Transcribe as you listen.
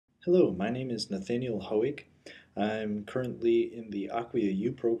Hello, my name is Nathaniel Hoig. I'm currently in the Acquia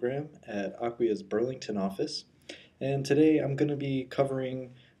U program at Acquia's Burlington office, and today I'm going to be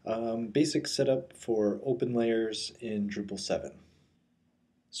covering basic setup for OpenLayers in Drupal 7.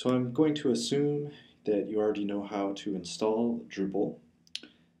 So I'm going to assume that you already know how to install Drupal,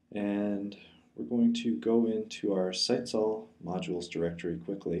 and we're going to go into our Sites All modules directory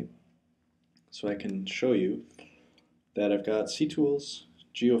quickly so I can show you that I've got CTools,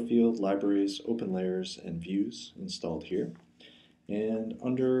 GeoField, Libraries, OpenLayers, and Views installed here. And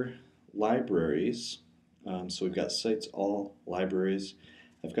under Libraries, so we've got Sites All Libraries,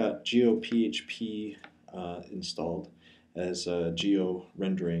 I've got GeoPHP installed as a geo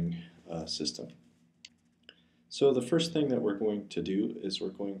rendering system. So the first thing that we're going to do is we're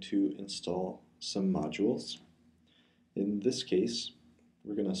going to install some modules. In this case,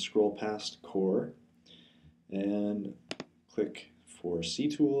 we're going to scroll past Core and click for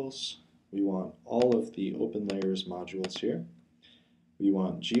CTools. We want all of the OpenLayers modules here. We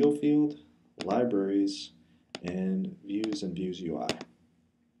want GeoField, Libraries, and Views and Views UI.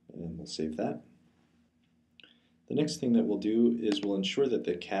 And we'll save that. The next thing that we'll do is we'll ensure that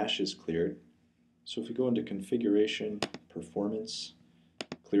the cache is cleared. So if we go into Configuration, Performance,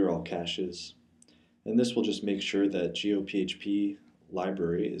 Clear All Caches, and this will just make sure that GeoPHP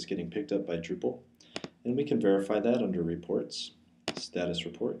library is getting picked up by Drupal. And we can verify that under Reports, Status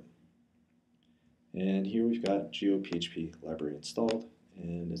Report. And here we've got GeoPHP library installed,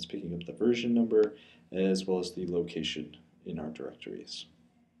 and it's picking up the version number as well as the location in our directories.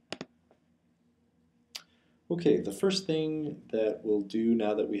 Okay, the first thing that we'll do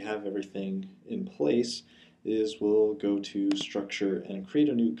now that we have everything in place is we'll go to Structure and create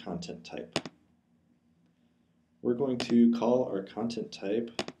a new content type. We're going to call our content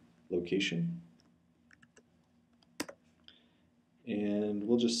type Location, and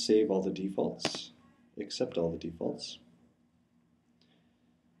we'll just save all the defaults, accept all the defaults.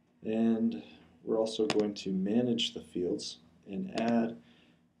 And we're also going to manage the fields and add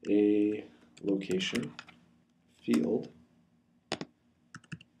a location field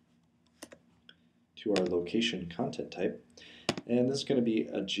to our location content type. And this is going to be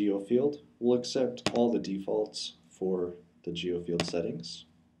a geo field. We'll accept all the defaults for the geo field settings.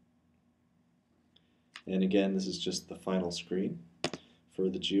 And again, this is just the final screen for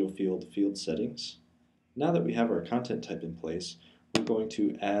the GeoField field settings. Now that we have our content type in place, we're going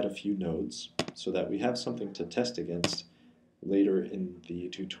to add a few nodes so that we have something to test against later in the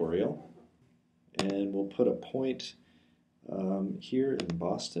tutorial. And we'll put a point here in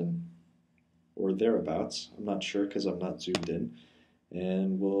Boston, or thereabouts. I'm not sure because I'm not zoomed in.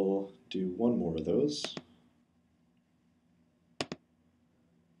 And we'll do one more of those.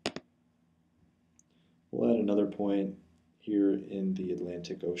 We'll add another point here in the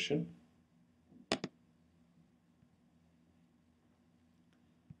Atlantic Ocean.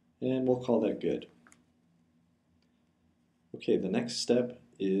 And we'll call that good. Okay, the next step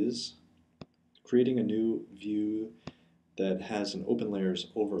is creating a new view that has an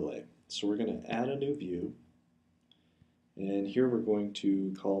OpenLayers overlay. So we're going to add a new view, and here we're going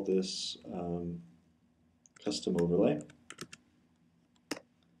to call this custom overlay.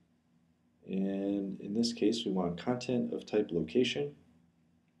 And in this case, we want content of type location,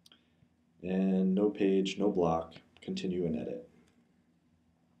 and no page, no block, continue and edit.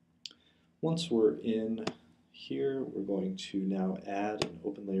 Once we're in here, we're going to now add an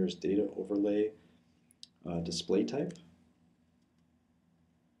OpenLayers data overlay display type.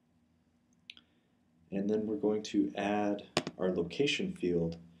 And then we're going to add our location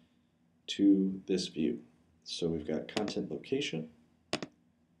field to this view. So we've got content location.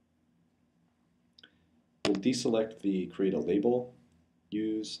 We'll deselect the create a label,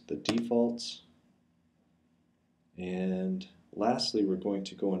 use the defaults, and lastly we're going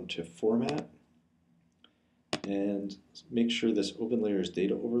to go into format and make sure this OpenLayers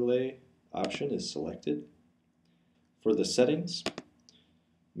data overlay option is selected. For the settings,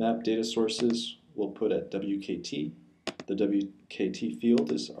 map data sources we'll put at WKT. The WKT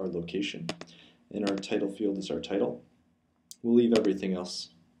field is our location, and our title field is our title. We'll leave everything else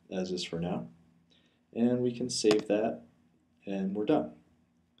as is for now, and we can save that, and we're done.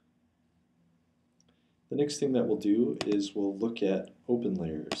 The next thing that we'll do is we'll look at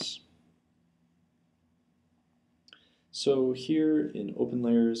OpenLayers. So here in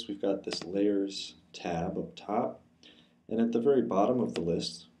OpenLayers, we've got this Layers tab up top, and at the very bottom of the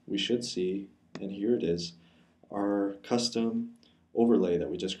list, we should see, and here it is, our custom overlay that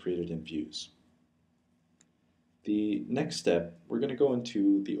we just created in Views. The next step, we're going to go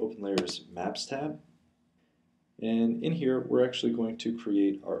into the OpenLayers Maps tab, And in here, we're actually going to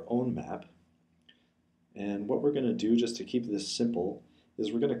create our own map. And what we're going to do, just to keep this simple,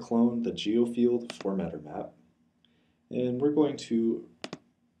 is we're going to clone the geofield formatter map. And we're going to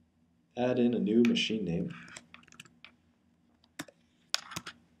add in a new machine name.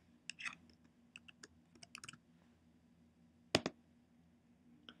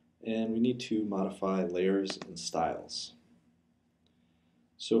 And we need to modify layers and styles.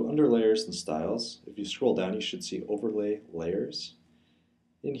 So under layers and styles, if you scroll down, you should see overlay layers.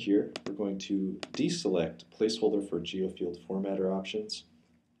 In here, we're going to deselect placeholder for geofield formatter options,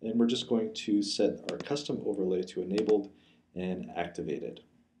 and we're just going to set our custom overlay to enabled and activated.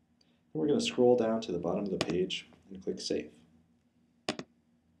 And we're going to scroll down to the bottom of the page and click Save.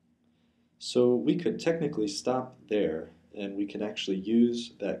 So we could technically stop there, and we can actually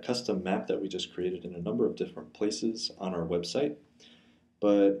use that custom map that we just created in a number of different places on our website.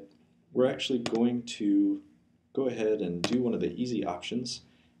 But we're actually going to go ahead and do one of the easy options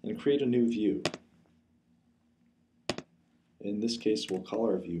and create a new view. In this case, we'll call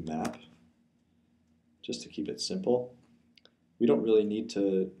our view map, just to keep it simple. We don't really need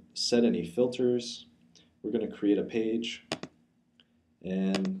to set any filters. We're going to create a page,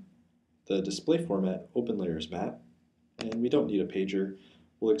 and the display format, OpenLayers map, and we don't need a pager.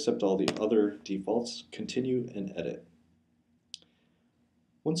 We'll accept all the other defaults, continue, and edit.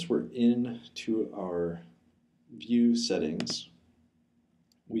 Once we're into our view settings,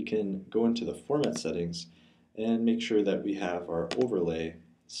 we can go into the format settings and make sure that we have our overlay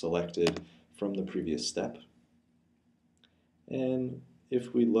selected from the previous step. And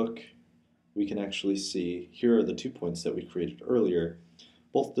if we look, we can actually see here are the 2 points that we created earlier,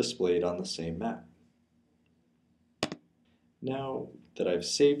 both displayed on the same map. Now that I've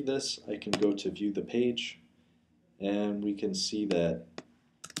saved this, I can go to view the page, and we can see that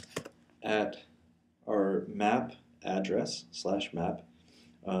at our map address /map,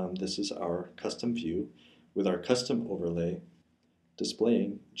 this is our custom view with our custom overlay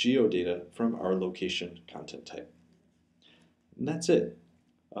displaying geodata from our location content type. And that's it.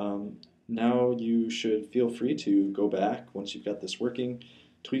 Now you should feel free to go back once you've got this working,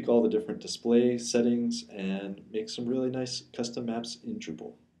 tweak all the different display settings, and make some really nice custom maps in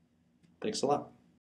Drupal. Thanks a lot.